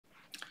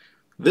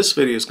This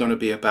video is going to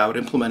be about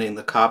implementing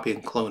the copy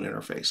and clone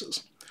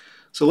interfaces.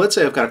 So let's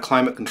say I've got a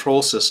climate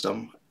control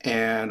system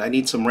and I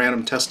need some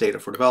random test data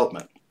for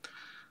development.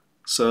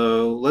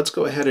 So let's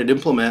go ahead and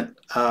implement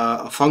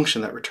a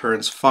function that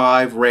returns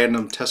 5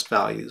 random test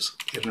values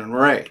in an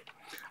array.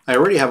 I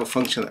already have a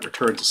function that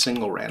returns a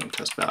single random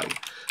test value.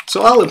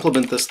 So I'll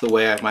implement this the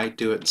way I might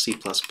do it in C++.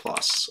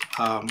 Let's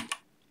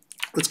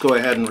go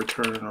ahead and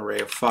return an array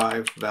of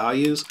 5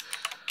 values.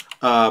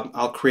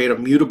 I'll create a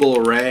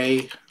mutable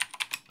array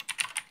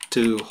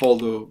to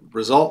hold the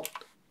result,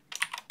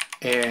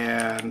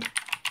 and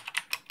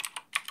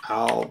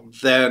I'll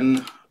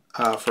then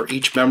for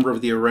each member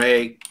of the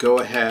array go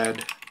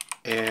ahead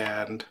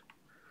and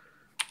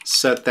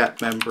set that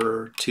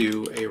member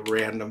to a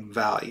random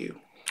value.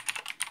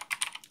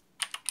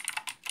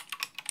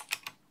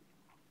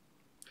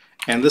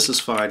 And this is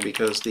fine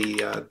because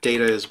the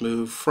data is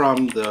moved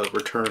from the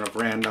return of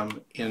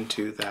random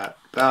into that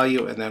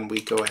value, and then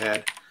we go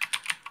ahead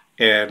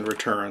and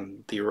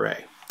return the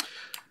array.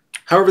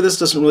 However, this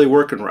doesn't really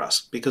work in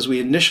Rust because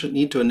we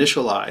need to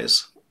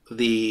initialize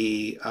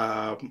the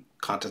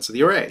contents of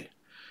the array.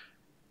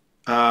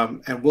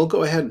 And we'll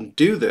go ahead and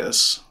do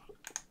this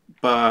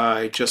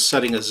by just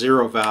setting a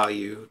 0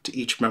 value to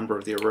each member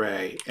of the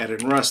array. And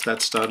in Rust,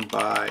 that's done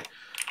by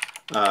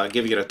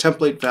giving it a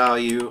template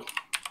value.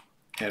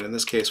 And in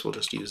this case, we'll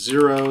just use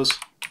zeros.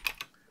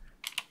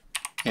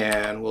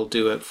 And we'll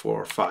do it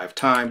for 5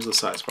 times the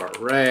size of our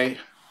array.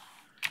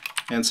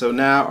 And so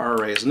now our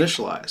array is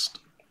initialized.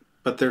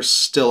 But there's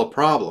still a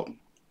problem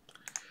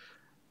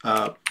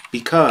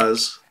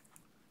because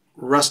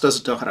Rust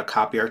doesn't know how to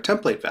copy our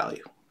template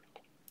value.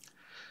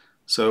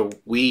 So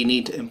we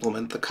need to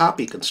implement the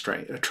copy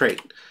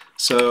trait.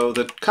 So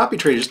the copy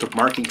trait is just a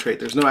marking trait.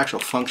 There's no actual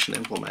function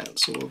implemented.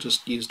 So we'll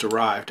just use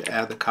derive to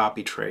add the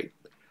copy trait.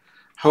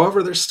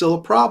 However, there's still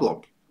a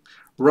problem.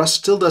 Rust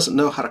still doesn't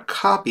know how to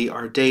copy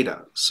our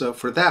data. So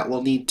for that,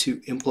 we'll need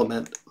to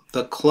implement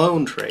the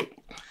clone trait.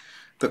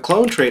 The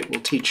clone trait will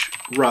teach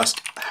Rust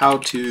how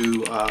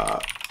to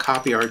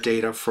copy our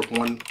data from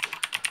one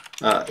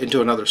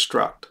into another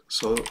struct.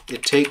 So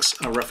it takes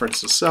a reference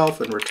to self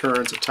and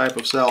returns a type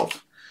of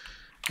self.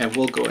 And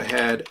we'll go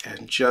ahead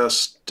and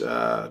just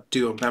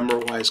do a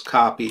member-wise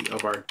copy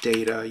of our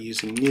data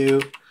using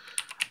new.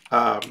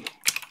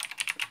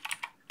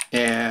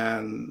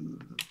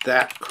 And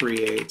that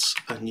creates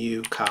a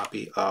new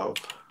copy of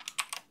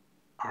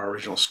our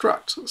original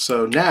struct.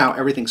 So now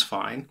everything's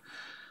fine.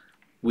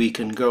 We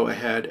can go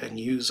ahead and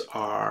use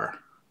our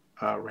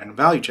random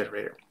value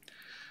generator.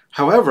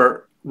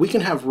 However, we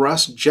can have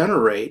Rust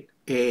generate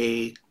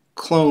a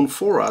clone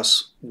for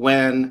us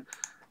when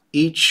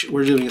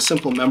we're doing a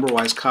simple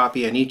member-wise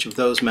copy and each of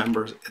those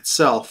members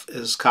itself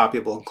is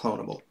copyable and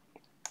clonable.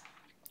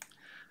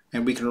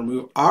 And we can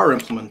remove our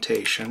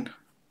implementation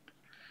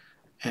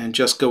and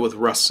just go with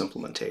Rust's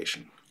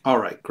implementation. All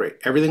right, great.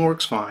 Everything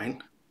works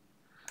fine,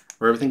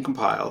 or everything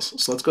compiles.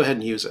 So let's go ahead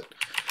and use it.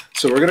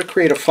 So we're going to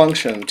create a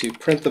function to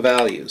print the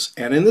values,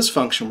 and in this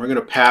function we're going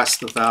to pass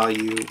the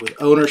value with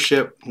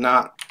ownership,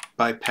 not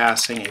by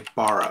passing a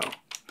borrow.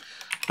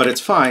 But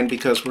it's fine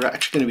because we're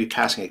actually going to be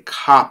passing a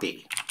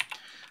copy.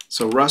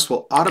 So Rust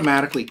will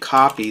automatically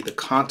copy the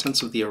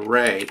contents of the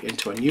array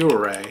into a new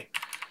array,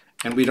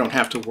 and we don't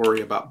have to worry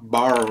about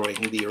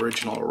borrowing the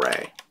original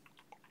array.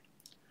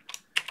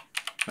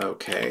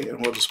 Okay,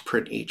 and we'll just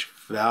print each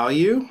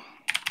value.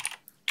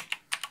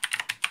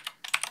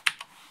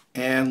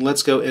 And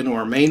let's go into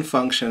our main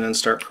function and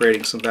start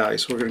creating some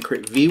values. So we're going to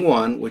create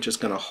v1, which is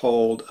going to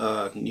hold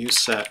a new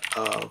set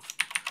of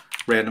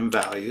random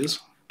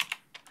values.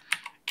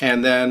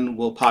 And then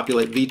we'll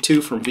populate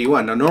v2 from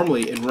v1. Now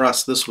normally in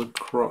Rust this would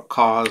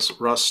cause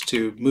Rust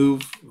to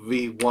move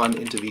v1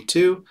 into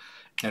v2,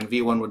 and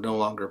v1 would no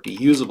longer be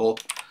usable.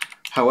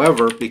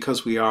 However,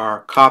 because we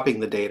are copying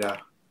the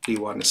data,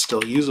 v1 is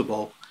still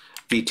usable.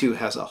 v2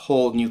 has a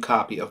whole new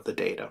copy of the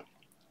data.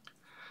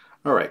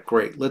 All right,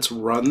 great. Let's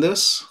run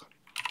this,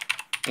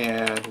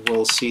 and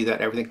we'll see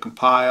that everything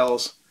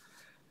compiles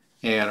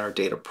and our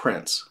data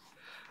prints.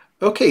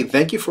 Okay,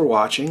 thank you for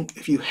watching.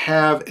 If you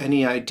have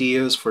any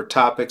ideas for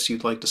topics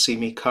you'd like to see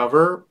me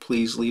cover,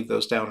 please leave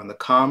those down in the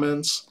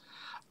comments.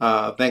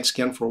 Thanks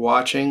again for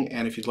watching,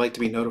 and if you'd like to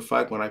be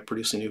notified when I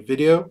produce a new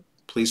video,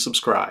 please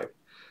subscribe.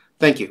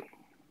 Thank you.